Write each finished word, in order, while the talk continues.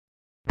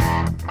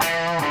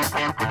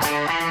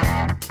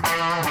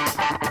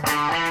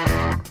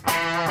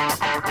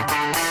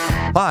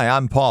Hi,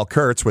 I'm Paul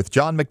Kurtz with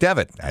John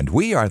McDevitt, and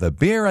we are the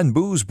Beer and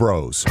Booze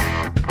Bros.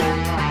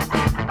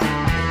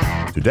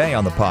 Today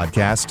on the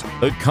podcast,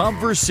 a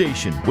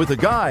conversation with a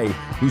guy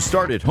who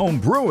started home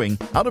brewing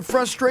out of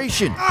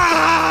frustration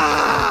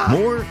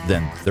more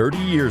than 30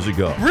 years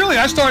ago. Really,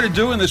 I started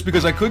doing this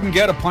because I couldn't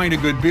get a pint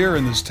of good beer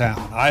in this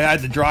town. I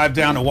had to drive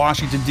down to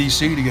Washington,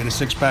 D.C. to get a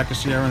six-pack of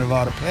Sierra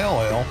Nevada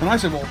Pale Ale. And I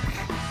said, well,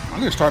 I'm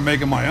going to start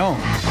making my own.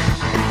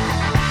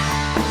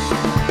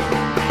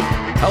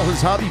 How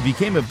his hobby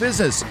became a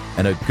business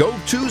and a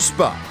go-to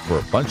spot for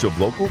a bunch of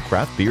local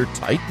craft beer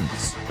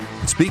titans.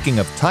 Speaking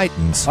of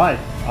titans... Hi,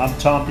 I'm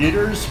Tom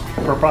Peters,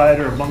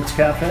 proprietor of Monk's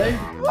Cafe.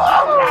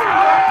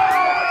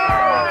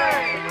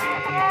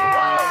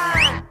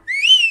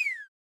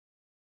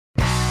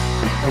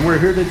 And we're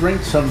here to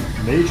drink some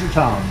Major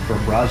Tom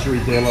from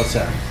Brasserie de la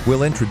Serre.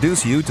 We'll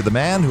introduce you to the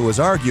man who is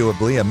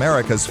arguably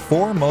America's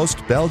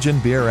foremost Belgian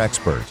beer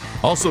expert.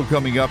 Also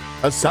coming up,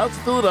 a South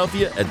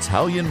Philadelphia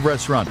Italian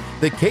restaurant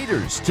that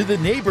caters to the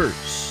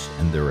neighbors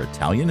and their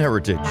Italian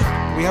heritage.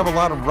 We have a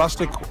lot of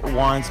rustic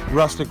wines,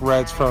 rustic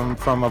reds from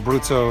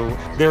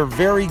Abruzzo. They're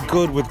very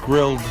good with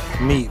grilled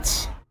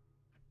meats.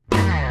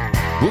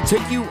 We'll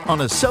take you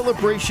on a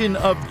celebration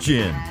of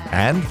gin.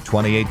 And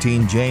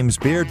 2018 James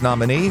Beard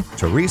nominee,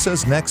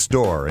 Teresa's Next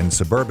Door in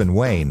suburban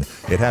Wayne.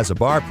 It has a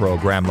bar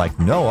program like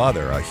no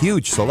other, a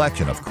huge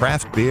selection of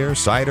craft beer,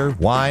 cider,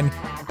 wine,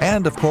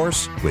 and, of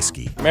course,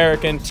 whiskey.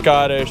 American,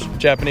 Scottish,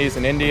 Japanese,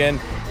 and Indian.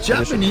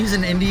 Japanese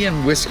and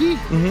Indian whiskey?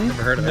 Mm-hmm.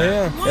 Never heard of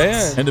that.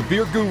 Yeah. And a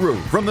beer guru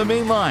from the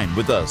main line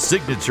with a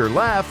signature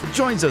laugh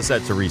joins us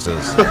at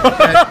Teresa's.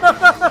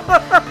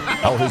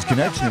 How his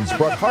connections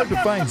brought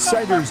hard-to-find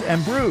ciders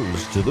and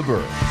brews to the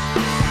burg.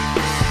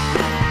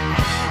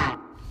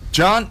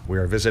 John, we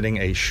are visiting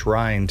a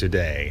shrine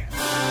today.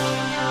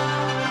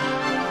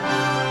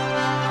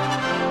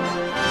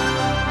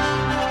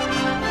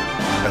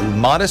 A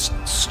modest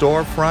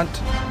storefront,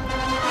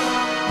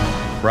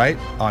 right,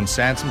 on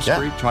Sansom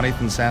Street, 20th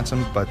and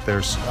Sansom, but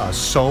there's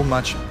so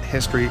much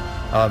history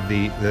of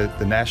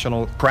the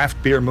national craft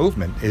beer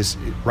movement is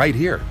right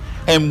here.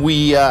 And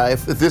we,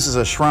 if this is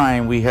a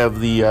shrine, we have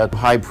the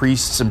high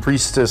priests and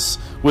priestess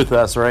with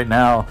us right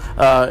now.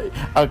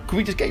 Can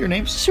we just get your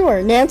names?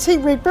 Sure. Nancy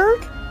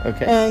Rydberg.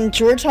 Okay. And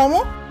George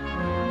Hummel.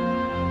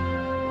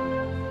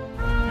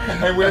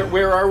 And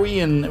where are we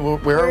in?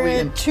 Where are we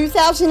in?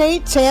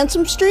 2008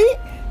 Sansom Street,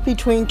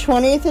 between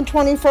 20th and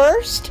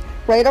 21st,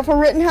 right off of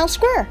Rittenhouse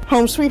Square.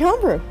 Home Sweet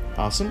Homebrew.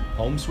 Awesome.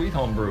 Home Sweet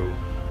Homebrew.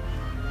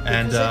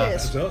 And it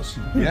is.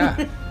 Yeah.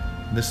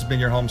 This has been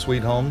your home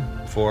sweet home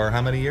for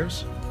how many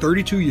years?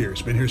 32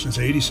 years. Been here since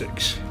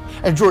 86.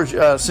 And George,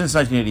 since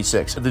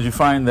 1986, did you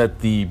find that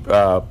the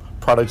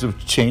products have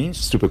changed?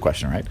 Stupid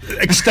question, right?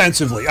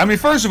 Extensively. I mean,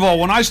 first of all,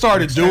 when I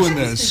started doing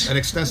this... An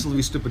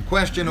extensively stupid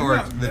question, or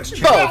that's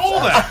changed?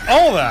 All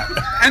that,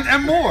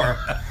 and more.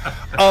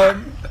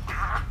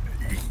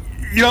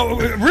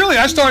 Really,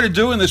 I started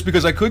doing this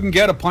because I couldn't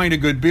get a pint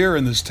of good beer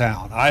in this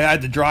town. I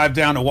had to drive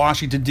down to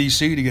Washington,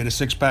 D.C. to get a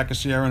six-pack of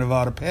Sierra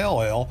Nevada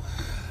Pale Ale.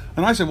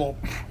 And I said, well,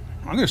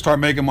 I'm going to start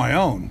making my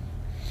own.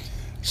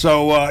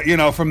 So,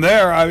 from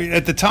there,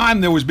 at the time,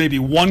 there was maybe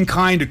one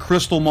kind of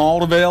crystal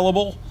malt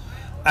available.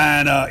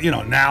 And,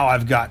 now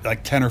I've got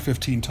like 10 or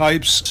 15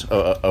 types.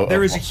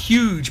 There is a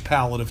huge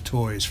palette of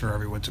toys for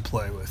everyone to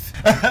play with.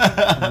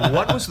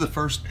 What was the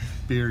first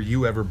beer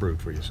you ever brewed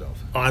for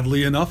yourself?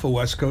 Oddly enough, a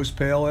West Coast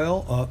Pale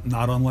Ale,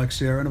 not unlike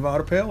Sierra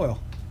Nevada Pale Ale.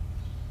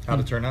 How'd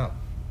it turn out?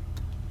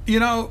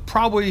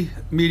 Probably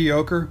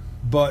mediocre.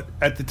 But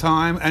at the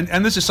time,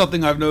 and this is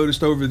something I've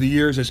noticed over the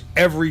years, as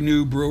every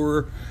new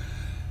brewer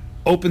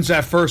opens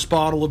that first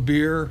bottle of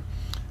beer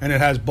and it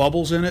has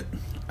bubbles in it,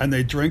 and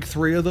they drink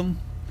 3 of them,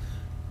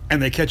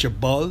 and they catch a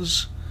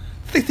buzz,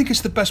 they think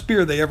it's the best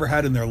beer they ever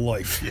had in their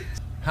life.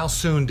 How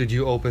soon did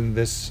you open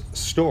this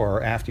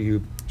store after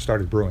you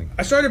started brewing?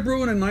 I started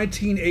brewing in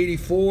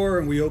 1984,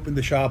 and we opened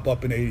the shop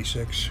up in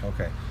 86.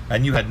 Okay.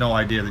 And you had no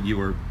idea that you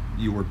were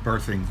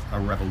birthing a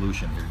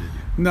revolution here, did you?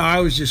 No, I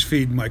was just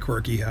feeding my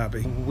quirky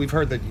hobby. We've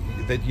heard that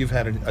you've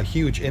had a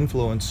huge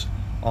influence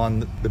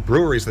on the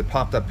breweries that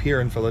popped up here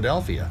in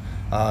Philadelphia.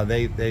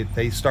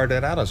 They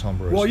started out as home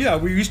brewers. Well, yeah,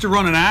 we used to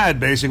run an ad.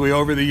 Basically,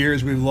 over the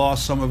years, we've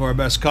lost some of our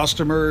best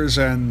customers,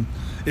 and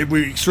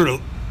we sort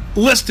of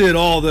listed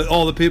all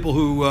the people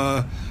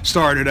who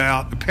started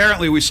out.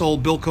 Apparently, we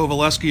sold Bill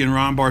Kovaleski and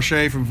Ron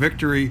Barchet from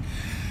Victory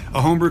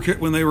a homebrew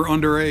kit when they were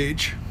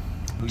underage.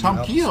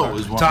 Tom Kehoe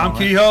is one. Tom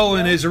Kehoe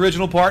and his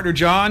original partner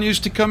John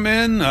used to come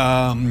in.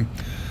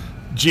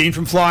 Gene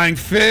from Flying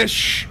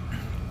Fish.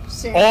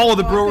 All of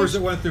the brewers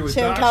that went through it.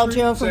 Sam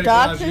Calagione from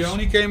Dodgers.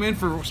 He came in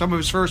for some of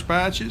his first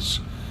batches.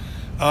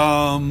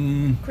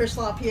 Chris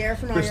LaPierre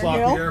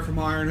from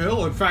Iron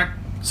Hill. In fact,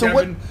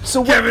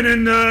 So Kevin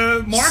and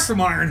Mark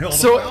from Iron Hill, the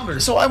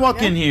founders. So I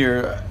walk in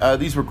here.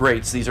 These were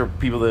greats. These are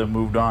people that have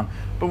moved on.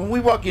 But when we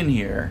walk in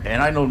here,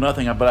 and I know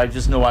nothing, but I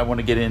just know I want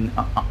to get in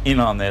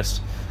on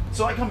this.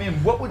 So I come in.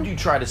 What would you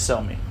try to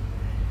sell me?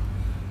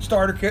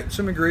 starter kit,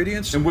 some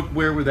ingredients. And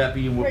where would that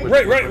be? And what,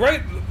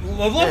 Right.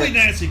 Lovely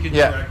Nancy can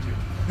direct you.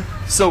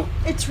 So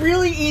It's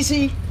really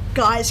easy.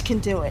 Guys can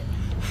do it.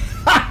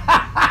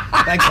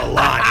 Thanks a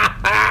lot.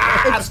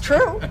 It's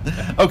true.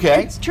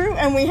 okay. It's true.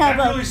 And we have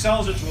That really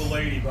sells it to a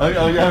lady.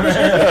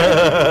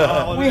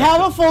 we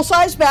have a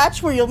full-size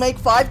batch where you'll make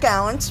 5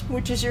 gallons,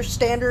 which is your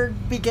standard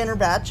beginner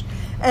batch.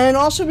 And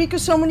also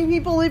because so many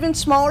people live in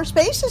smaller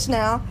spaces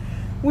now,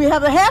 we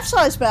have a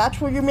half-size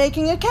batch where you're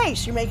making a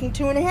case. You're making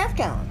 2.5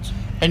 gallons.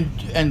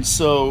 And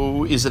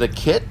so is it a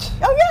kit?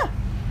 Oh yeah,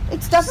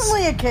 it's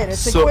definitely a kit. It's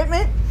So-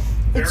 equipment.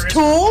 It's Various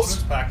tools.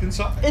 components packed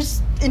inside.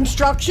 It's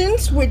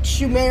instructions, which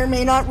you may or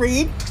may not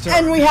read,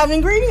 and we have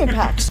ingredient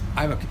packs.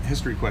 I have a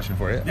history question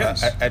for you.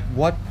 Yes. At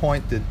what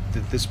point did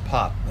this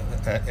pop,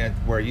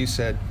 where you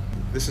said,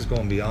 this is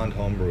going beyond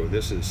homebrew,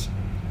 this is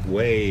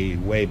way,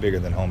 way bigger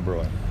than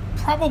homebrewing?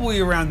 Probably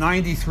around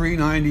 93,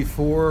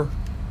 94,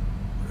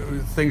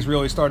 things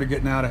really started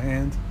getting out of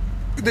hand.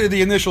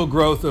 The initial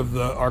growth of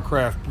our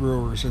craft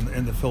brewers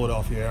in the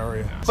Philadelphia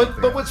area.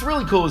 But what's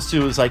really cool is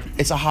too is like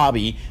it's a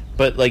hobby,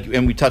 but like,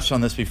 and we touched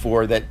on this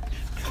before, that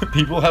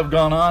people have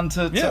gone on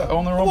to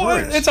own their own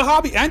breweries. It's a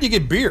hobby, and you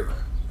get beer.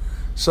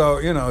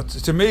 So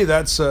to me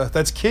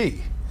that's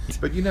key.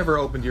 But you never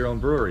opened your own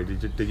brewery.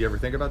 Did you ever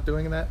think about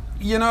doing that?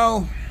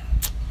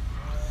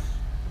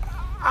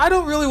 I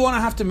don't really want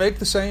to have to make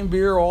the same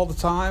beer all the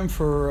time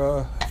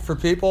for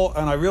people,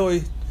 and I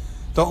really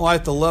don't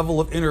like the level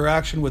of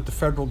interaction with the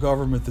federal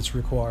government that's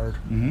required.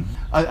 Mm-hmm.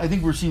 I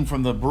think we're seeing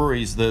from the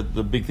breweries the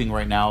big thing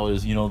right now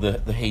is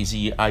the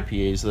hazy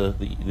IPAs,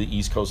 the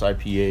East Coast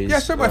IPAs. Yeah, I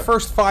spent my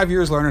first 5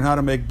 years learning how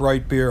to make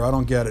bright beer. I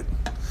don't get it.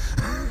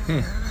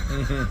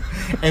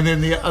 And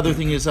then the other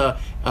thing is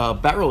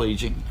barrel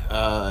aging.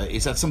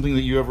 Is that something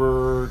that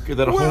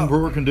a home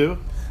brewer can do?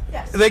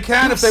 Yes. They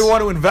can if they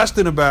want to invest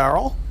in a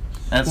barrel.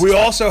 We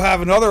also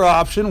have another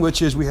option,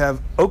 which is we have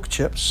oak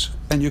chips,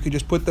 and you can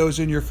just put those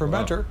in your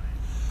fermenter.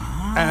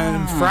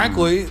 And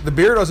frankly, the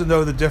beer doesn't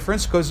know the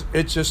difference because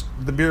it's just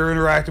the beer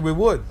interacted with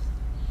wood.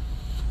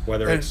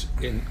 Whether it's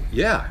in,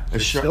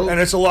 it's Sure. still, And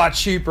it's a lot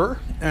cheaper,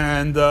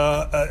 and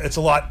it's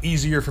a lot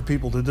easier for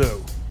people to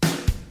do.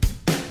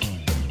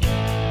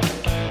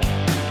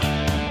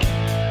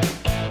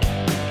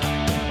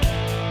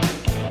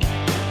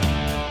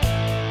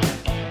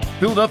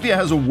 Philadelphia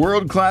has a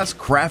world-class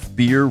craft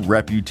beer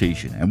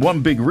reputation, and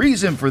one big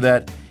reason for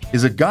that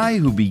is a guy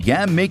who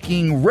began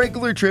making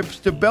regular trips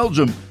to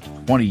Belgium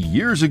 20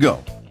 years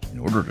ago in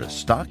order to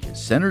stock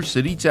his Center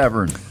City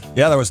Tavern.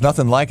 Yeah, there was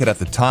nothing like it at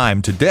the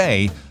time.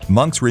 Today,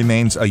 Monk's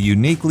remains a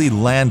uniquely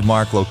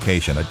landmark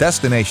location, a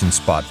destination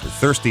spot for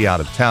thirsty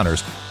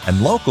out-of-towners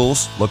and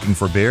locals looking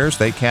for beers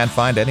they can't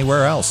find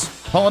anywhere else.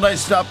 Paul and I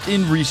stopped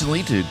in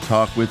recently to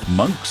talk with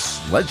Monk's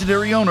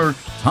legendary owner,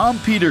 Tom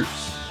Peters,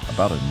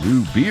 about a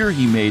new beer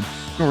he made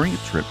during a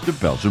trip to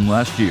Belgium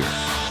last year.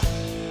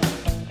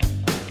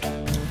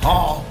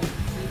 Paul,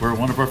 we're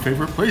one of our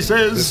favorite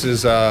places. This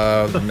is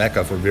the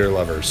mecca for beer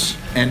lovers.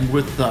 And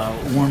with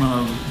one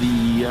of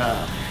the,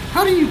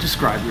 how do you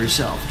describe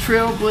yourself?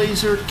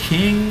 Trailblazer,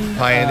 king,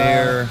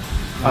 Pioneer.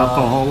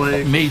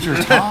 Alcoholic. Major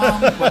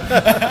Tom.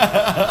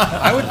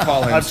 I would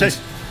call him, since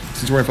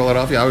we're in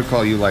Philadelphia, I would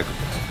call you like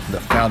the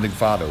founding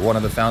father, one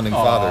of the founding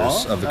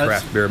fathers of the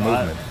craft beer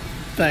movement.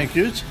 Thank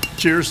you.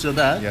 Cheers to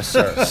that. Yes,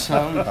 sir.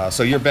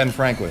 So you're Ben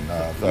Franklin.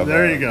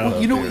 There you go.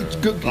 It's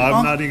good.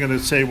 I'm not even going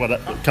to say what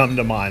come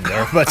to mind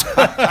there, but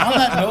On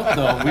that note,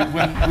 though,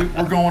 when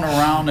we're going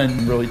around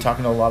and really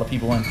talking to a lot of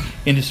people and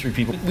industry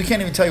people, we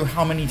can't even tell you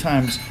how many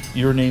times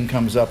your name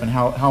comes up and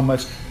how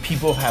much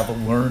people have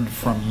learned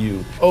from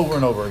you over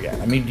and over again.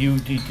 I mean, you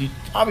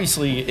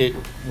obviously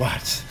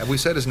what? Have we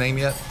said his name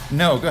yet?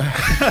 No, go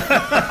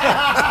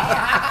ahead.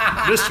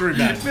 mystery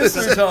man.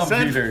 Mr. Tom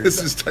Peters.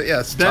 This is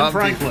yes, Ben Tom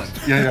Franklin.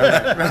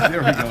 Right,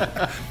 there we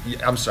go.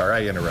 Yeah, I'm sorry,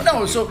 I interrupted.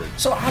 No, so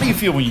how do you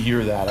feel when you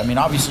hear that? I mean,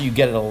 obviously you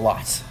get it a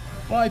lot.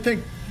 Well, I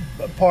think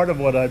part of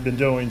what I've been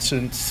doing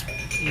since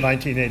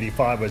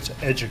 1985 was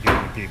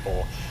educating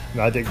people.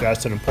 And I think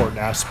that's an important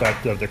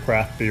aspect of the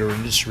craft beer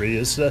industry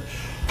is to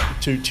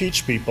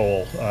teach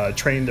people,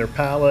 train their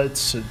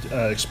palates,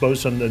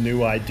 expose them to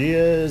new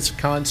ideas,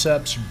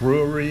 concepts,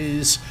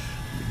 breweries,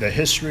 the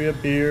history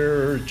of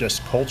beer,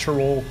 just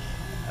cultural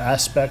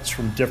aspects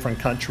from different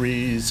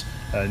countries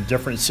and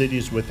different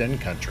cities within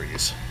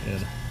countries.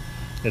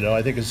 And,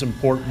 I think it's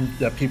important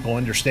that people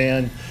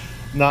understand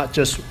not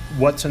just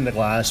what's in the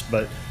glass,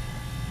 but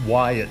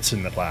why it's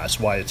in the glass,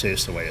 why it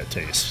tastes the way it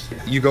tastes.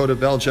 You go to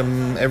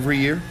Belgium every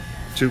year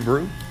to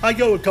brew? I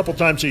go a couple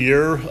times a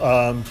year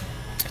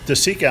to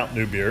seek out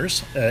new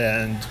beers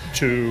and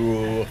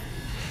to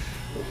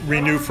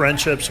renew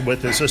friendships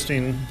with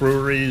existing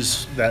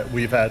breweries that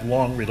we've had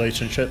long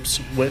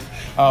relationships with.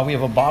 We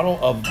have a bottle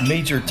of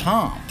Major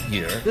Tom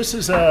here. This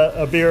is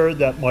a beer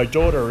that my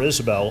daughter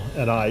Isabel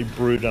and I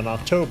brewed in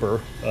October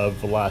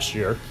of last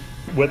year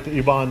with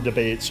Yvonne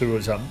DeBates, who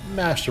is a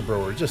master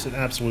brewer, just an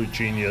absolute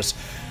genius,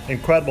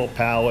 incredible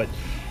palate,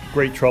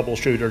 great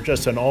troubleshooter,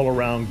 just an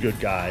all-around good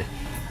guy.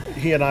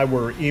 he and I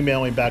were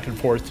emailing back and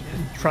forth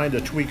trying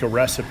to tweak a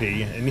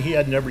recipe, and he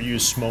had never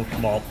used smoked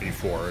malt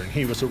before, and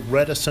he was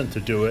reticent to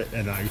do it,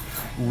 and I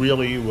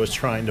really was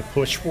trying to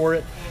push for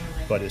it,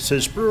 but it's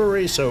his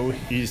brewery, so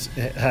he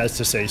has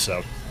to say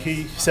so.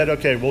 He said,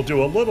 okay, we'll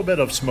do a little bit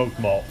of smoked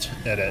malt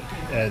in it,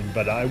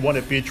 but I want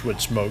it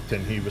beechwood smoked,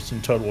 and he was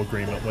in total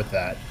agreement with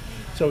that.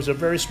 So it's a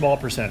very small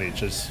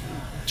percentage. It's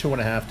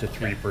 2.5 to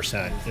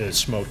 3% is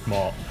smoked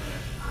malt.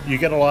 You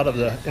get a lot of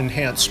the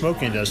enhanced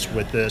smokiness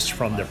with this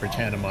from the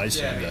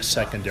Brettanomyces, the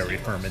secondary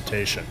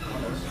fermentation.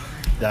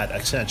 That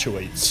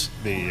accentuates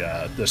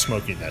the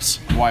smokiness.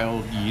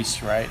 Wild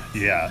yeast, right?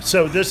 Yeah.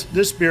 So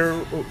this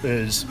beer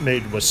is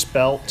made with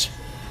spelt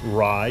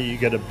rye. You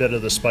get a bit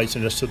of the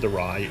spiciness of the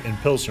rye and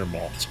Pilsner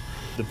malt.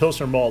 The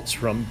Pilsner malt's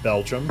from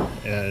Belgium,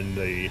 and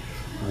the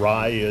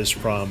rye is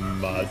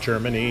from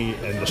Germany,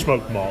 and the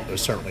smoked malt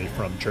is certainly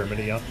from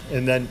Germany.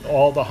 And then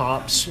all the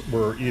hops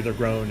were either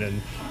grown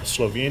in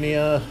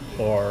Slovenia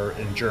or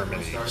in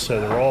Germany.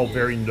 So they're all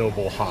very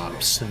noble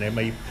hops, and they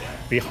may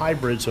be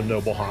hybrids of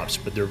noble hops,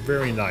 but they're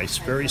very nice,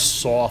 very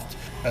soft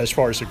as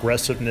far as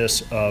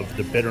aggressiveness of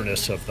the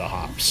bitterness of the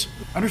hops.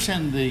 I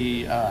understand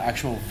the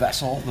actual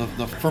vessel,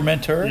 the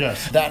fermenter,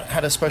 Yes. that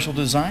had a special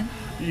design?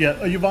 Yeah,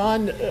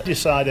 Yvonne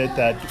decided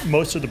that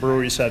most of the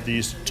breweries have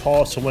these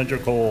tall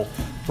cylindrical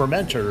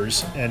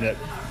fermenters, and it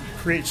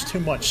creates too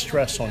much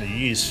stress on the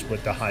yeast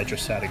with the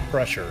hydrostatic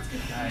pressure.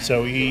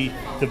 So he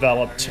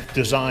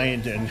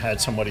designed, and had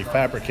somebody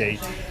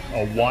fabricate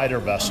a wider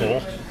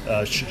vessel,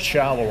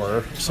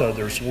 shallower, so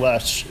there's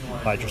less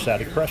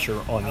hydrostatic pressure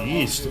on the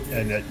yeast,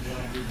 and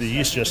the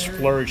yeast just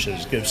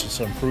flourishes, gives it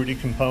some fruity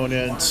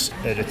components,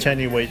 it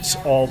attenuates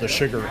all the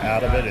sugar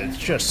out of it. It's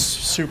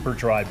just super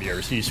dry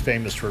beers. He's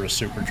famous for his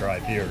super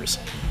dry beers.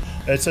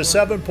 It's a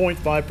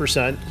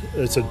 7.5%.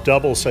 It's a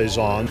double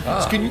saison.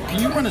 Can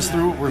you run us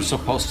through what we're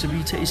supposed to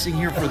be tasting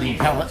here for the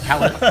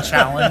palate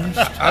challenge?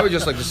 I would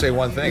just like to say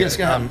one thing. Yes,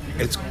 go ahead.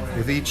 It's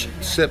with each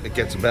sip it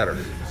gets better,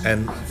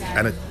 and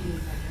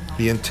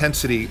the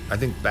intensity I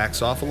think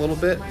backs off a little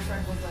bit.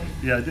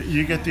 Yeah,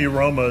 you get the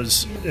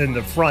aromas in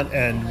the front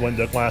end when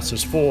the glass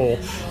is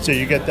full, so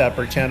you get that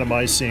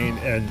Brettanomyces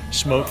and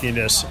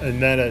smokiness,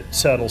 and then it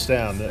settles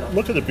down.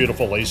 Look at the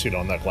beautiful lacing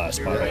on that glass,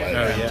 by the way.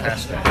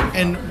 Fantastic.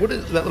 And what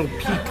is that little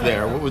peak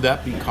there? What would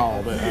that be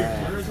called?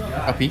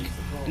 A peak?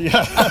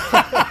 Yeah,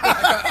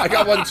 I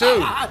got one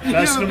too.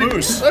 that's the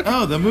moose.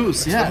 Oh, the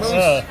moose, yes.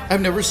 I've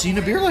never seen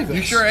a beer like this.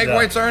 You sure egg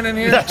whites aren't in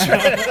here?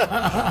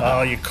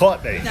 Oh, you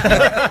caught me.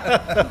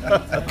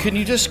 Can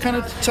you just kind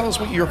of tell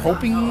us what you're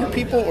hoping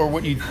people, or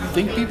what you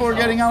think people are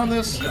getting out of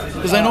this?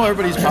 Because I know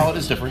everybody's palate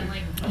is different.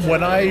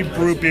 When I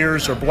brew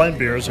beers or blend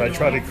beers, I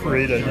try to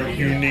create a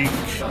unique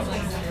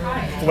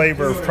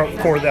flavor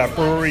for that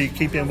brewery,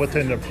 keeping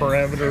within the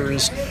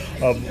parameters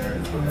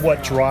of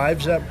what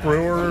drives that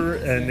brewer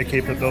and the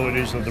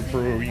capabilities of the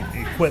brewery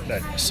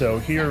equipment. So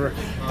here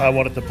I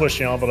wanted to push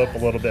the envelope a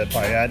little bit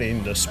by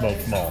adding the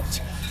smoked malt.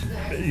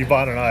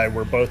 Yvonne and I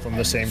were both on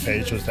the same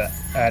page with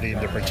adding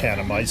the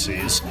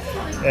Brettanomyces,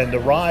 and the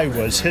rye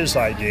was his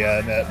idea,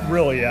 and it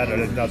really added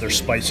another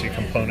spicy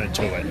component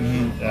to it.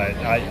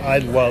 I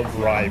love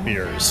rye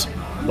beers.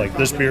 Like,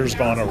 this beer's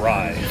gone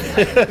awry in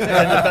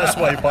the best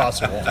way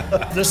possible.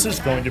 This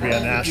is going to be a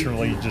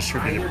nationally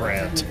distributed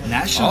brand.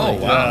 Nationally?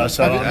 Oh, wow.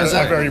 So I'm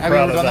very have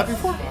proud you ever of done that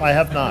before? I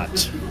have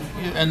not.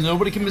 And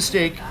nobody can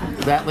mistake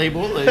that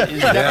label. It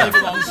definitely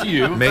belongs to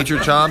you. Major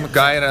Tom,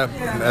 guy in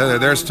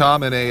there's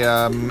Tom in a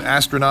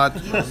astronaut,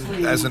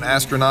 as an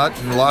astronaut,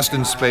 lost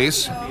in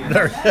space.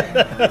 Yeah,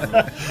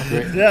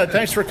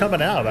 thanks for coming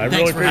out. I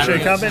really appreciate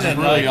you coming. And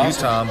Really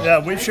awesome. Tom.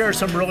 yeah, we've shared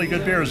some really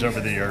good beers over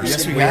the years.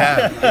 Yes, We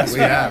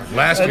have.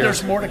 Last And year.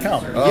 there's more to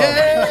come.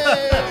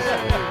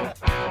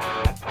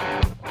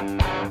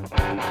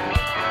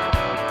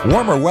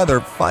 Warmer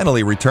weather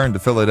finally returned to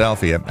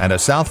Philadelphia, and a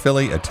South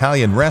Philly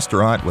Italian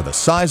restaurant with a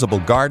sizable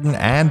garden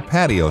and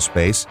patio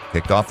space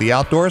kicked off the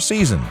outdoor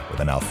season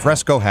with an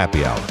alfresco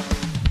happy hour.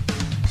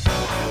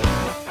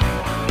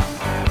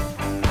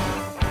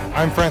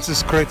 I'm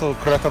Francis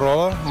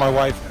Cretarola. My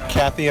wife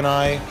Kathy and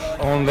I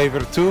own Le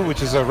Virtù,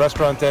 which is a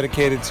restaurant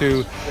dedicated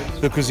to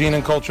the cuisine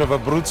and culture of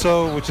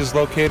Abruzzo, which is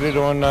located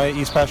on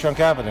East Passyunk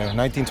Avenue,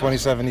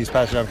 1927 East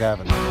Passyunk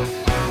Avenue.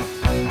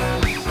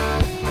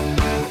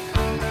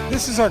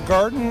 This is our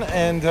garden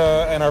and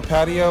our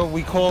patio.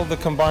 We call the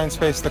combined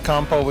space the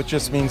campo, which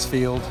just means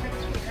field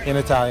in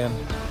Italian.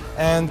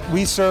 And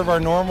we serve our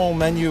normal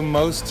menu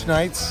most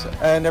nights,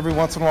 and every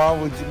once in a while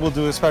we'll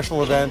do a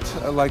special event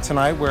like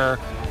tonight where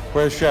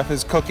a chef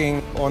is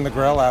cooking on the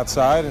grill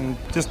outside and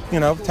just,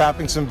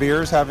 tapping some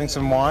beers, having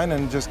some wine,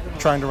 and just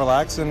trying to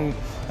relax and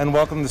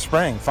welcome the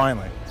spring,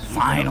 finally.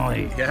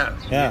 Finally.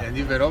 Yeah. And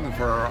you've been open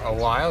for a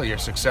while. You're a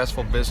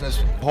successful business.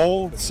 The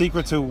whole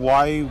secret to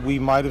why we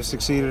might have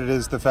succeeded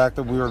is the fact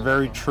that we were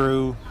very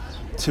true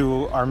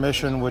to our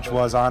mission, which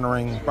was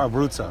honoring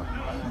Abruzzo,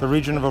 the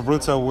region of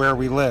Abruzzo where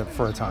we lived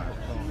for a time.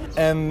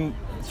 And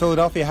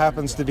Philadelphia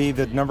happens to be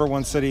the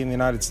 #1 city in the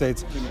United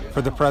States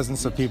for the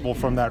presence of people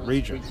from that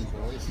region.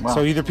 Wow.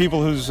 So either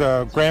people whose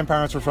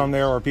grandparents were from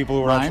there or people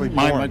who were actually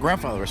born. My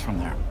grandfather was from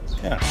there.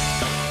 Yeah.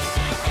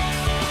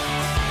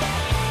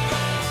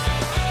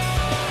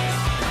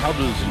 How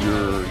does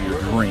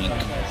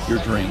your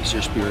drinks,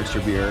 your spirits,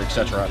 your beer,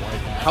 etc.,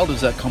 how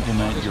does that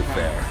complement your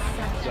fare?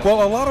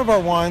 Well, a lot of our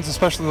wines,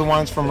 especially the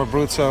wines from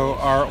Abruzzo,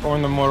 are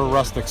on the more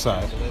rustic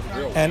side.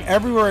 And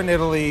everywhere in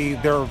Italy,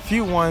 there are a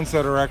few wines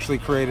that are actually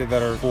created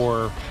that are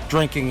for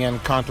drinking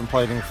and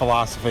contemplating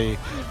philosophy.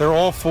 They're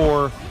all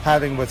for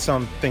having with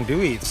something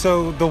to eat.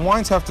 So the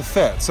wines have to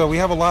fit. So we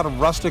have a lot of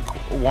rustic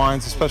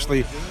wines,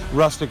 especially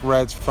rustic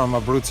reds from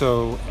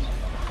Abruzzo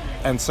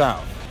and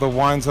south. The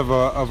wines of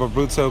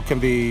Abruzzo can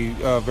be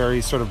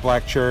very sort of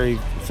black cherry,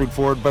 fruit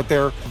forward, but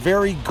they're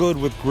very good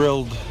with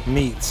grilled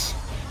meats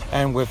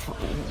and with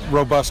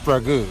robust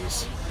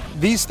ragouts.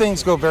 These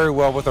things go very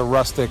well with a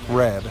rustic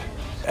red.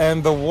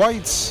 And the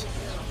whites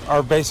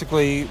are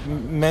basically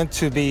meant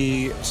to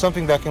be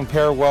something that can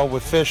pair well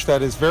with fish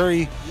that is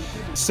very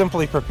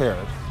simply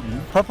prepared.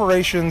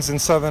 Preparations in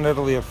southern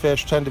Italy of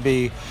fish tend to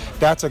be,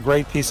 that's a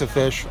great piece of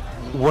fish,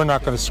 we're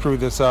not going to screw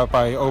this up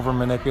by over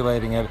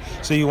manipulating it.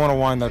 So you want a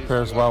wine that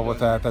pairs well with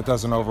that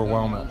doesn't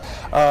overwhelm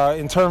it.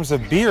 In terms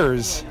of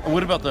beers,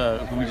 What about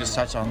we just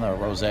touched on the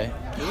rosé?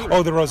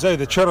 oh, the rosé,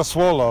 the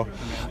Cerasuolo.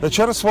 The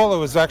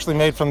Cerasuolo is actually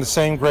made from the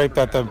same grape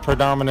that the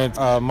predominant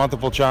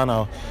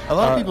Montepulciano. A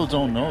lot of people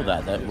don't know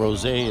that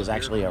rosé is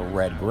actually a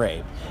red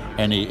grape,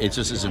 and it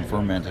just isn't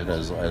fermented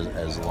as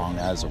long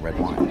as a red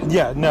wine.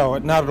 Yeah, no,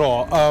 not at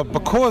all.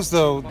 Because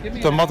the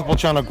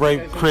Montepulciano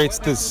grape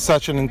creates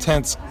such an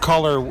intense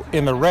color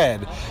in the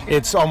red,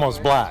 it's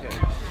almost black.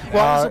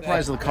 Well, I'm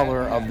surprised at the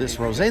color of this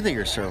rosé that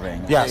you're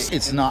serving. Yes.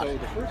 It's not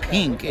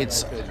pink,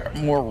 it's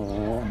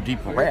more deep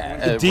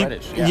red,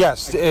 reddish. Yeah.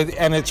 Yes,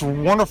 and it's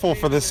wonderful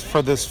for this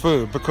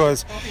food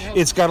because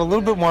it's got a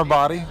little bit more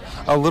body,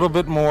 a little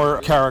bit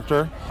more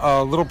character,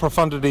 a little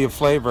profundity of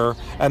flavor,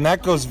 and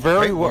that goes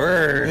very well.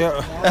 Word.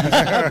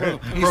 Yeah.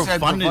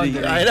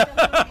 Profundity. I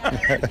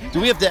know.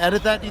 Do we have to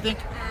edit that, do you think?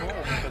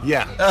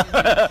 Yeah.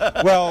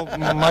 Well,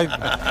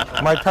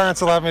 my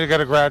parents allowed me to go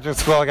to graduate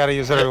school. I got to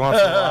use it every once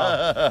in a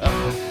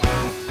while.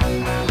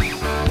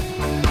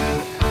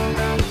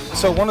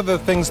 So one of the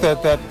things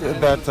that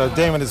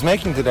Damon is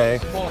making today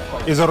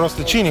is a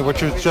rosticini,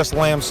 which is just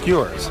lamb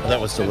skewers. That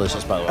was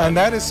delicious, by the way. And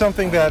that is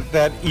something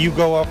that you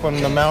go up on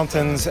the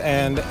mountains,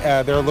 and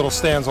there are little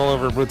stands all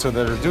over Abruzzo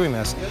that are doing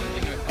this.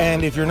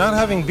 And if you're not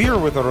having beer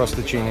with a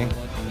rosticini,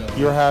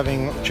 you're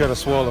having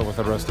Cerasuolo with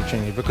a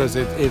rosticini because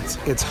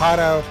it's hot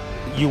out.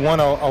 You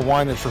want a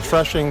wine that's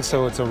refreshing,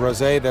 so it's a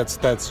rosé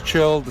that's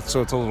chilled,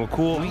 so it's a little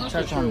cool. Can we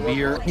touch on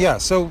beer? Yeah,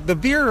 so the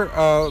beer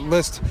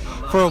list,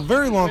 for a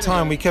very long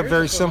time, we kept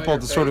very simple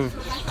to sort of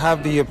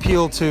have the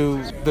appeal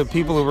to the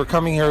people who were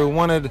coming here who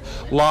wanted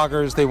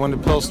lagers, they wanted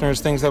pilsners,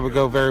 things that would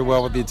go very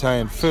well with the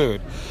Italian food.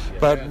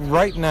 But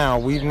right now,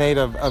 we've made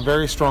a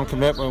very strong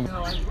commitment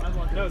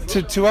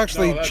to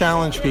actually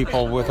challenge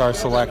people with our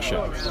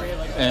selection.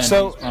 And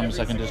so from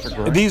 2nd District,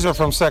 right? These are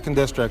from 2nd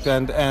District,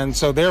 and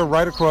so they're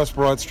right across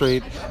Broad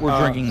Street. We're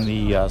drinking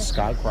the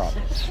Skycroft.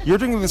 You're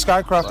drinking the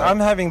Skycroft. Right. I'm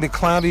having the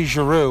Cloudy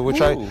Giroux,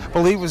 which I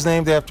believe was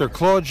named after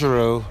Claude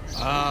Giroux,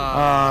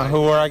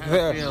 who were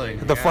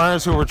the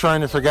Flyers who we're trying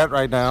to forget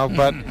right now,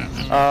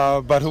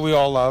 but who we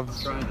all love.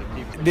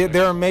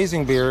 They're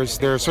amazing beers.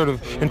 They're sort of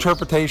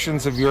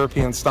interpretations of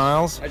European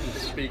styles,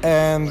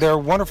 and they're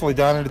wonderfully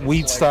done.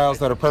 Wheat styles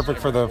that are perfect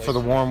for the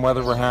warm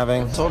weather we're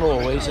having. Total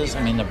oasis.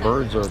 I mean, the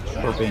birds are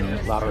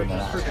chirping louder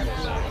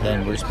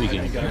than we're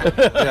speaking.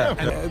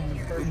 Yeah.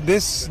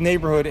 This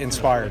neighborhood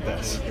inspired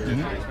this.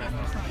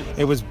 Mm-hmm.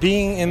 It was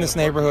being in this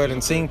neighborhood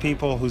and seeing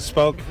people who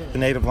spoke the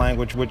native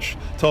language, which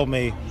told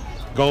me,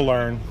 go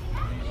learn.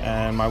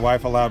 And my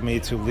wife allowed me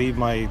to leave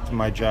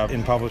my job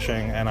in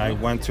publishing, and I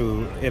went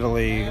to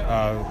Italy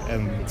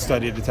and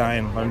studied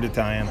Italian, learned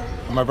Italian.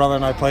 My brother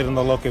and I played in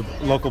the local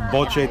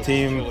Bocce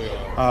team,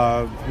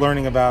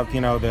 learning about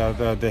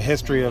the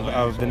history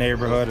of the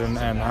neighborhood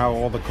and how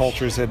all the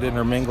cultures had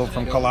intermingled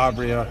from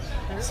Calabria,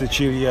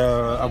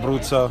 Sicilia,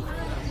 Abruzzo.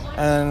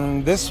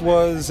 And this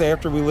was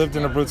after we lived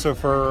in Abruzzo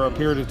for a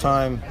period of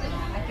time.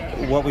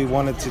 What we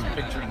wanted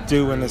to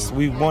do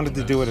we wanted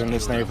to do it in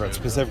this neighborhood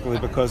specifically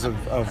because of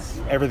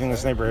everything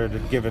this neighborhood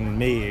had given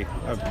me,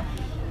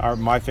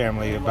 my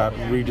family, about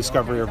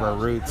rediscovery of our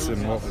roots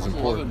and what was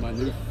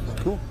important.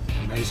 Cool.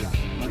 Amazing.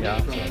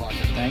 Yeah.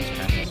 Thanks,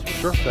 Francis.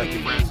 Sure. Thank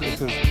you,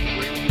 Francis.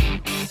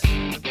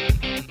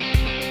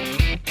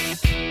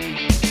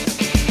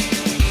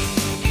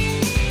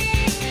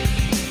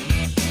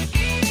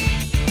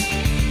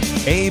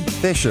 Abe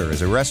Fisher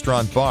is a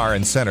restaurant bar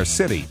in Center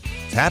City.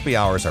 Happy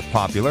hours are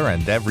popular,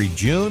 and every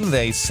June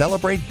they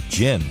celebrate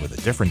gin with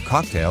a different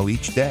cocktail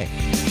each day.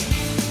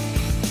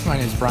 My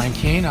name is Brian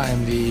Keane. I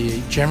am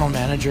the General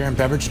Manager and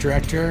Beverage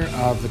Director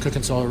of the Cook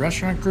and Solo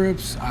Restaurant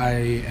Groups. I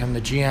am the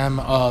GM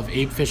of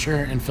Abe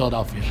Fisher in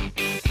Philadelphia.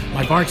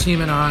 My bar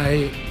team and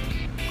I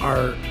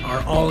are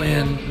all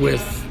in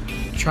with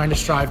trying to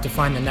strive to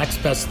find the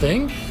next best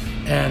thing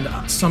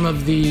And some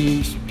of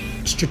the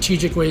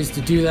strategic ways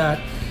to do that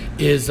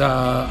is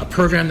a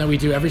program that we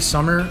do every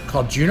summer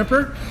called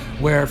Juniper,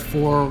 where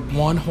for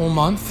one whole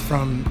month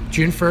from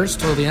June 1st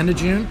till the end of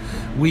June,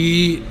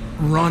 we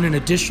run an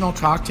additional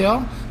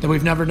cocktail that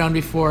we've never done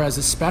before as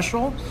a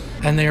special,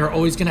 and they are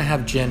always going to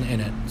have gin in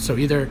it. So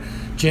either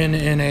gin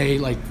in a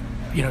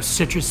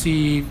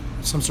citrusy,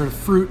 some sort of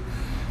fruit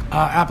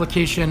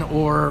application,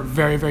 or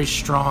very, very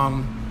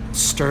strong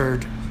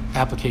stirred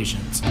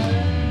applications.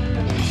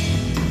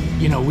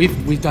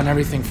 We've done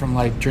everything from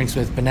like drinks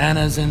with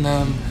bananas in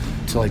them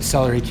to like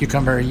celery,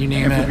 cucumber, you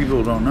name it. And for people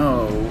who don't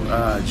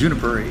know,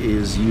 juniper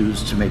is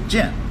used to make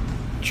gin.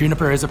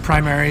 Juniper is a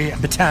primary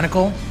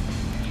botanical,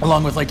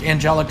 along with like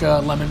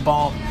angelica, lemon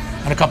balm,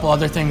 and a couple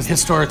other things.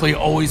 Historically,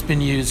 always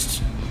been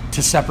used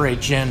to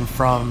separate gin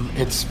from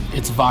its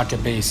vodka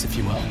base, if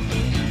you will.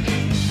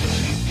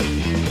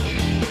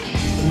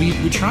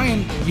 We try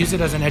and use it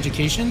as an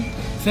education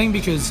thing,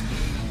 because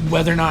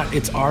whether or not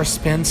it's our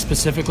spin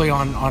specifically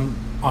on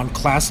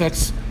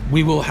classics,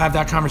 we will have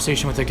that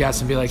conversation with the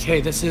guests and be like, hey,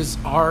 this is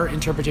our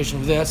interpretation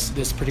of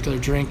this particular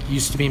drink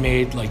used to be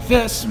made like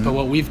this, but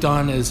what we've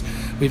done is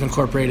we've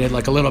incorporated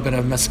like a little bit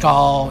of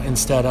mezcal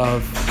instead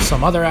of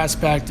some other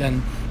aspect,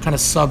 and kind of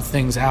sub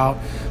things out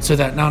so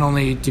that not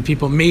only do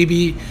people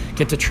maybe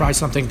get to try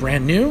something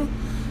brand new,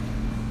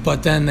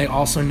 but then they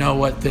also know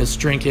what this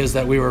drink is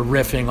that we were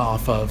riffing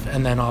off of,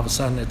 and then all of a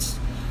sudden it's,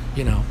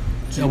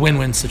 a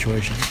win-win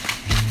situation.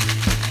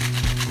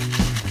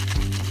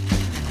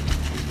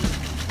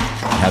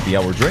 Happy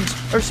hour drinks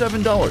are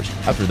 $7.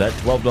 After that,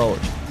 $12.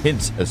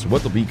 Hints as to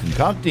what they'll be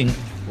concocting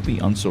will be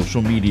on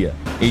social media.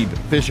 Abe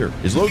Fisher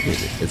is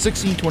located at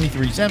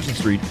 1623 Sampson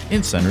Street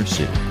in Center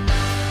City.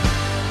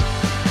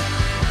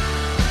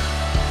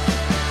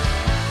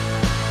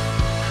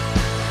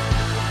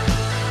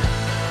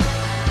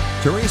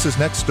 Teresa's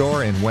Next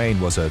Door in Wayne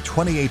was a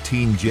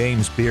 2018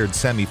 James Beard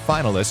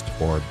semi-finalist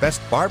for Best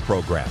Bar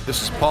Program.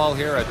 This is Paul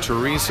here at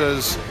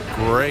Teresa's.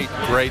 Great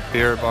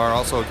beer bar,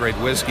 also a great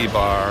whiskey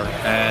bar,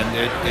 and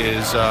it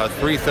is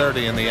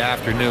 3:30 in the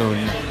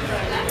afternoon.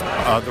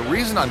 The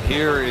reason I'm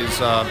here is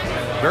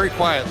very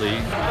quietly,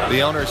 the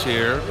owners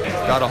here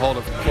got a hold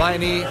of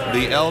Pliny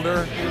the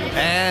Elder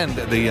and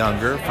the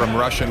Younger from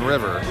Russian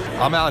River.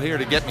 I'm out here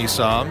to get me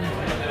some,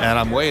 and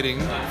I'm waiting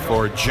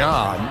for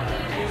John.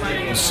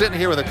 I'm sitting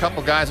here with a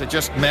couple guys I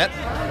just met.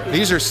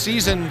 These are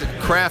seasoned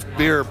craft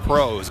beer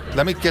pros.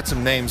 Let me get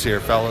some names here,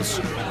 fellas.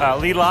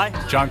 Lee Lai.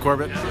 John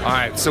Corbett. All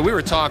right, so we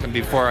were talking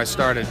before I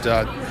started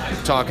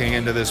talking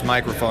into this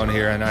microphone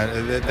here,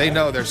 and they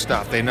know their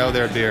stuff. They know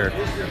their beer.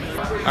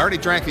 I already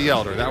drank the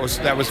Elder. That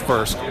was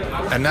first.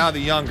 And now the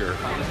Younger.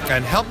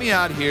 And help me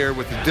out here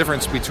with the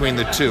difference between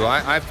the two.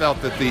 I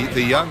felt that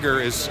the Younger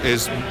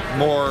is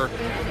more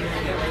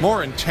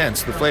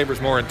intense. The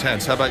flavor's more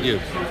intense. How about you?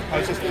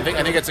 I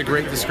think it's a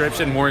great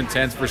description. More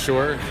intense for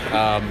sure.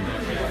 A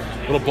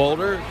little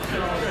bolder,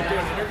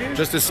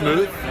 just as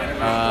smooth.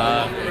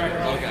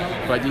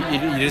 But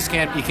you just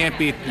can't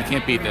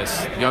beat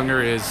this.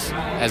 Younger is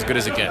as good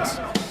as it gets.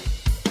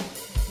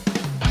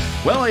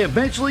 Well, I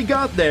eventually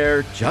got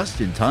there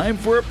just in time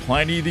for a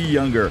Pliny the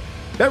Younger.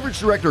 Beverage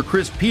Director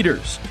Chris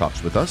Peters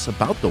talks with us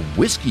about the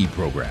whiskey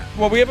program.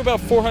 Well, we have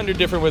about 400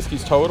 different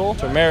whiskeys total.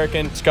 So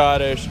American,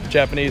 Scottish,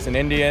 Japanese, and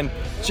Indian.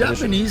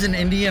 Japanese and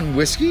Indian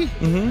whiskey?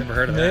 Mm-hmm. Never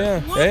heard of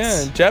that.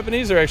 Yeah.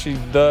 Japanese are actually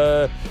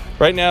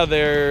right now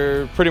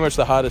they're pretty much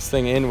the hottest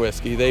thing in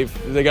whiskey.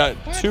 They got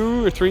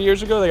 2 or 3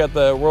 years ago, they got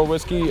the World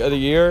Whiskey of the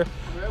Year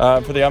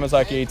for the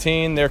Yamazaki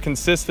 18. They're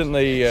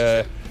consistently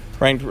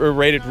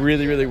rated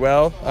really, really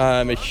well.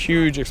 A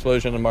huge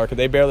explosion in the market.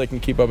 They barely can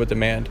keep up with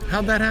demand.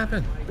 How'd that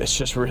happen? It's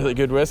just really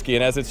good whiskey.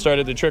 And as it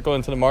started to trickle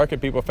into the market,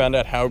 people found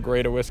out how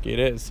great a whiskey it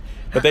is.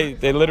 But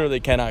they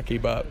literally cannot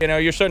keep up.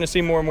 You're starting to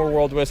see more and more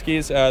world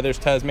whiskeys. There's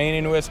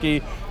Tasmanian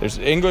whiskey. There's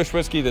English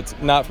whiskey that's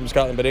not from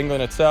Scotland, but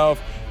England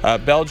itself.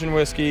 Belgian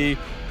whiskey,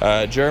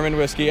 German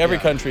whiskey, every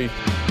country.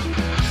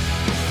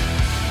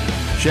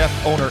 Chef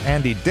owner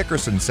Andy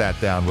Dickerson sat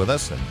down with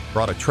us and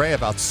brought a tray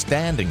of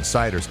outstanding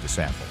ciders to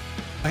sample.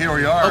 Here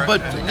we are. Oh,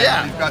 but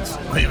yeah, you've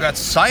got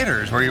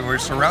ciders. We're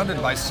surrounded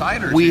by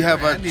ciders.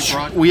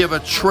 We have a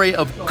tray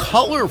of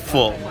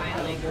colorful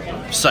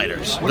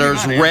ciders.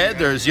 There's red,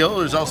 there's yellow,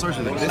 there's all sorts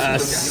of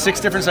things. 6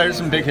 different ciders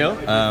from Big Hill.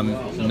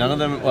 None of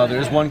them, well,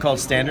 there's one called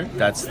Standard.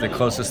 That's the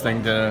closest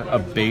thing to a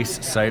base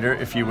cider,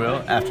 if you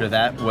will. After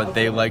that, what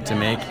they like to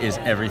make is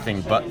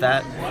everything but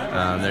that.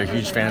 They're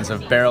huge fans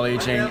of barrel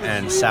aging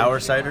and sour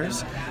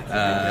ciders.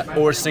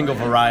 Or single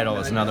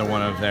varietal is another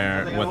one of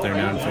what they're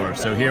known for.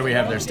 So here we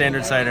have their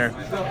Standard cider.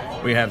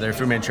 We have their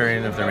Fu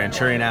Manchurian of their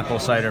Manchurian apple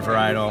cider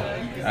varietal.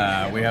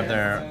 We have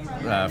their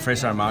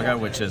Fresa Armaga,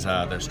 which is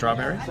their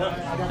strawberry.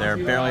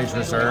 Their Barrel Aged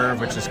Reserve,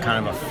 which is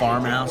kind of a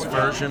farmhouse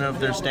version of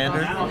their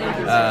Standard.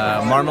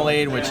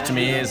 Marmalade, which to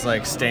me is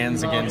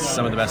stands against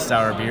some of the best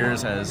sour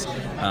beers, as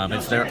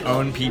it's their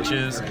own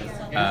peaches.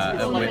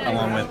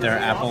 Along with their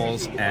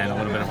apples and a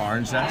little bit of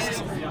orange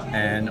zest.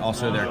 and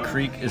also their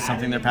creek is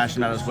something they're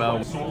passionate about as well.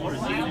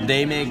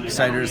 They make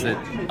ciders that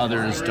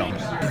others don't.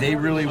 They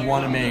really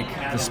want to make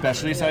the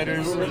specialty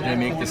ciders. They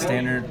make the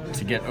standard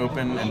to get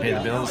open and pay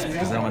the bills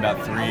because they're only about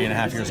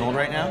 3.5 years old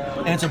right now.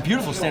 And it's a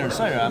beautiful standard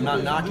cider. I'm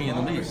not knocking it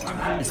in the least.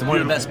 It's one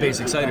of the best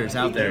basic ciders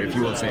out there, if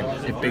you will say.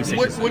 If basic.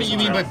 What do you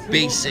mean by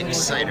basic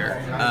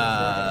cider?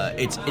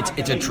 It's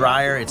a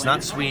drier. It's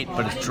not sweet,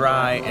 but it's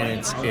dry, and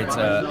it's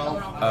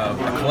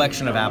a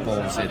collection of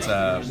apples. It's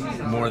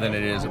more than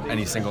it is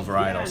any single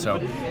varietal. So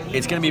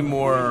it's going to be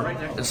more.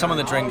 Someone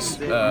that drinks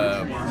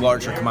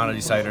larger commodity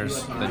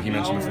ciders that he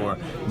mentioned before,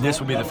 this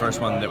will be the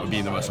first one that would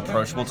be the most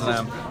approachable to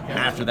them.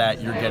 After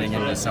that, you're getting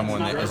into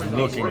someone that is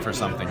looking for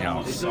something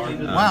else.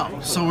 Wow.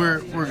 So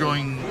we're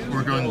going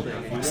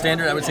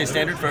standard. I would say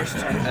standard first,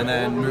 and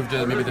then move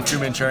to maybe the Fu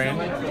Manchurian.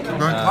 Going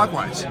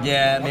clockwise.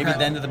 Yeah, maybe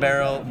then to the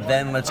barrel.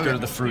 Then let's go to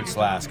the fruits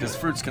last, because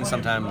fruits can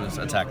sometimes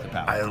attack the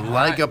palate.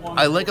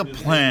 I like a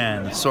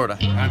plan, sorta.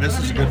 This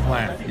is a good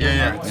plan.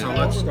 Yeah. Right, so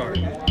let's start.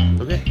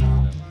 Okay.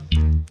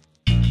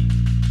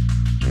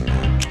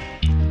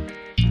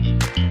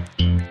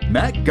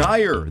 Matt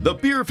Geyer, the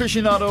beer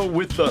aficionado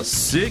with the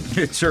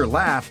signature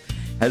laugh,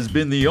 has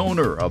been the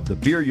owner of the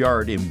Beer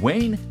Yard in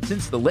Wayne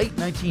since the late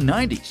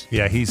 1990s.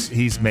 Yeah,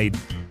 he's made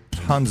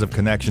tons of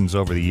connections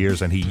over the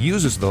years, and he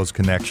uses those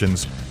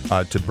connections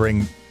to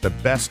bring the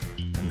best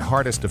and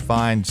hardest to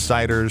find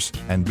ciders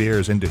and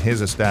beers into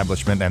his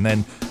establishment, and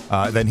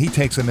then he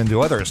takes them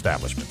into other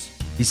establishments.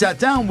 He sat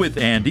down with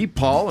Andy,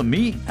 Paul, and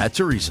me at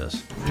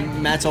Teresa's.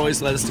 Matt's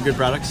always led us to good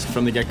products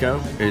from the get-go.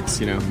 It's,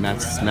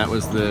 Matt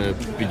was the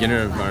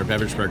beginner of our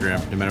beverage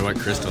program, no matter what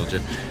Chris told you.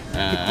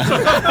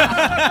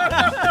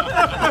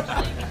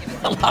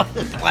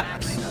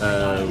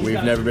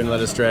 We've never been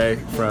led astray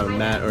from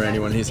Matt or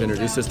anyone he's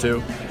introduced us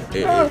to.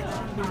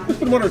 It's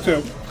been one or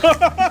two.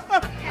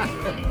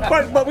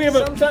 but we have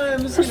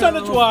sometimes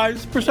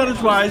percentage-wise,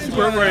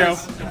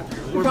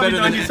 we're probably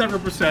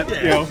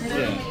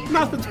 97%.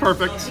 Nothing's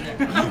perfect.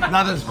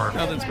 Nothing's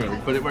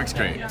perfect, but it works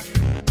great.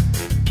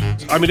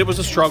 I mean, it was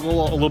a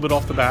struggle a little bit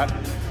off the bat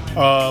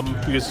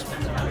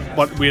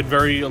but we had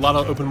a lot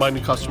of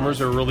open-minded customers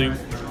that were really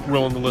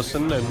willing to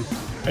listen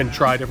and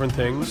try different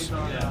things,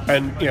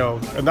 and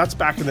that's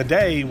back in the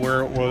day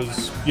where it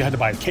was you had to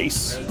buy a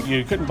case.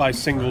 You couldn't buy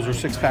singles or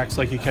six packs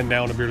like you can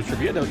now in a beer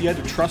distributor. You had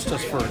to trust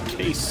us for a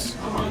case.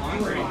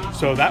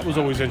 So that was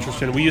always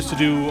interesting. We used to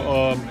do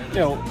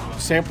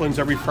samplings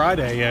every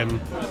Friday, and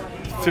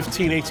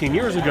 15, 18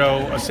 years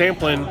ago, a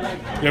sampling,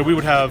 we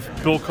would have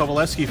Bill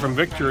Kowaleski from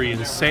Victory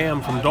and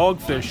Sam from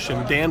Dogfish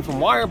and Dan from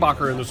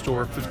Weyerbacher in the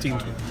store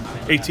 15,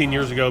 18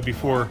 years ago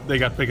before they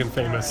got big and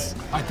famous.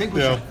 I think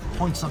we should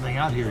point something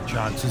out here,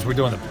 John, since we're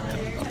doing a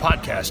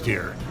podcast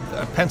here.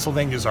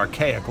 Pennsylvania's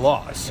archaic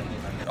laws.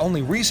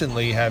 Only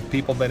recently have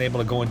people been able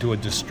to go into a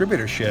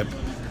distributorship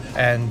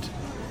and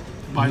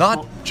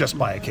just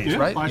buy a case,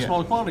 right? Buy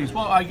smaller quantities.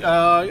 Well, I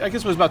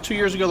guess it was about 2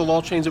 years ago the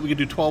law changed that we could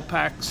do 12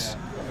 packs.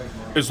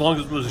 As long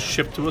as it was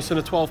shipped to us in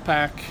a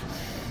 12-pack,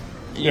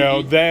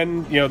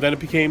 then it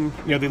became,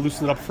 they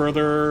loosened it up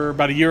further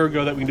about a year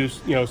ago that we can do,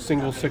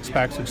 single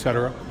 6-packs,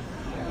 etc.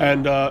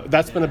 And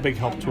that's been a big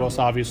help to us,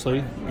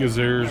 obviously, because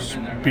there's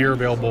beer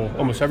available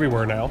almost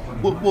everywhere now.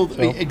 Well,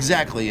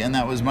 exactly, and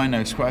that was my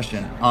next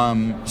question.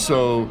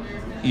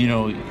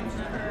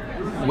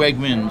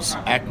 Wegmans,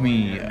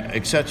 Acme,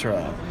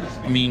 etc.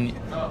 I mean,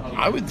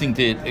 I would think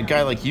that a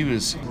guy like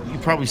you've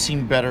probably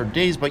seen better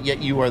days, but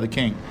yet you are the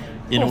king.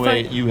 In a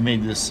way, you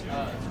made these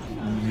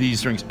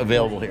drinks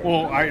available here.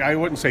 Well, I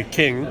wouldn't say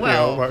king.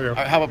 Well,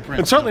 how about Prince?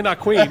 And certainly not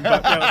queen.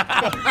 But,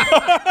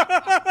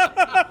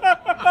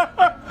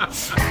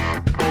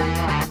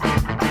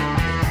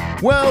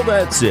 Well,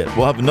 that's it.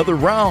 We'll have another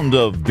round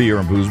of Beer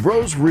and Booze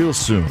Bros real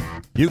soon.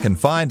 You can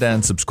find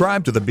and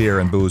subscribe to the Beer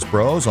and Booze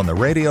Bros on the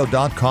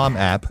radio.com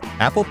app,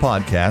 Apple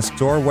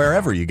Podcasts, or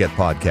wherever you get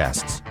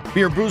podcasts.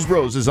 Beer and Booze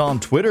Bros is on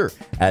Twitter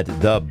at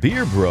The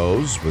Beer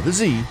Bros with a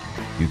Z.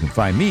 You can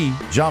find me,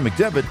 John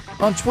McDevitt,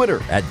 on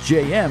Twitter at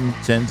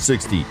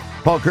JM1060.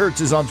 Paul Kurtz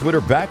is on Twitter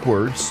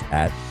backwards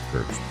at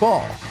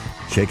KurtzPaul.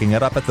 Shaking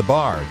it up at the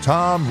bar,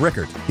 Tom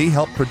Rickert. He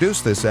helped produce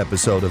this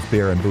episode of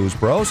Beer and Booze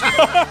Bros.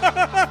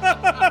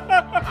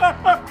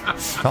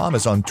 Tom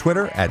is on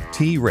Twitter at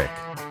TRick.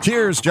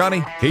 Cheers,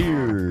 Johnny.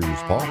 Cheers,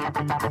 Paul.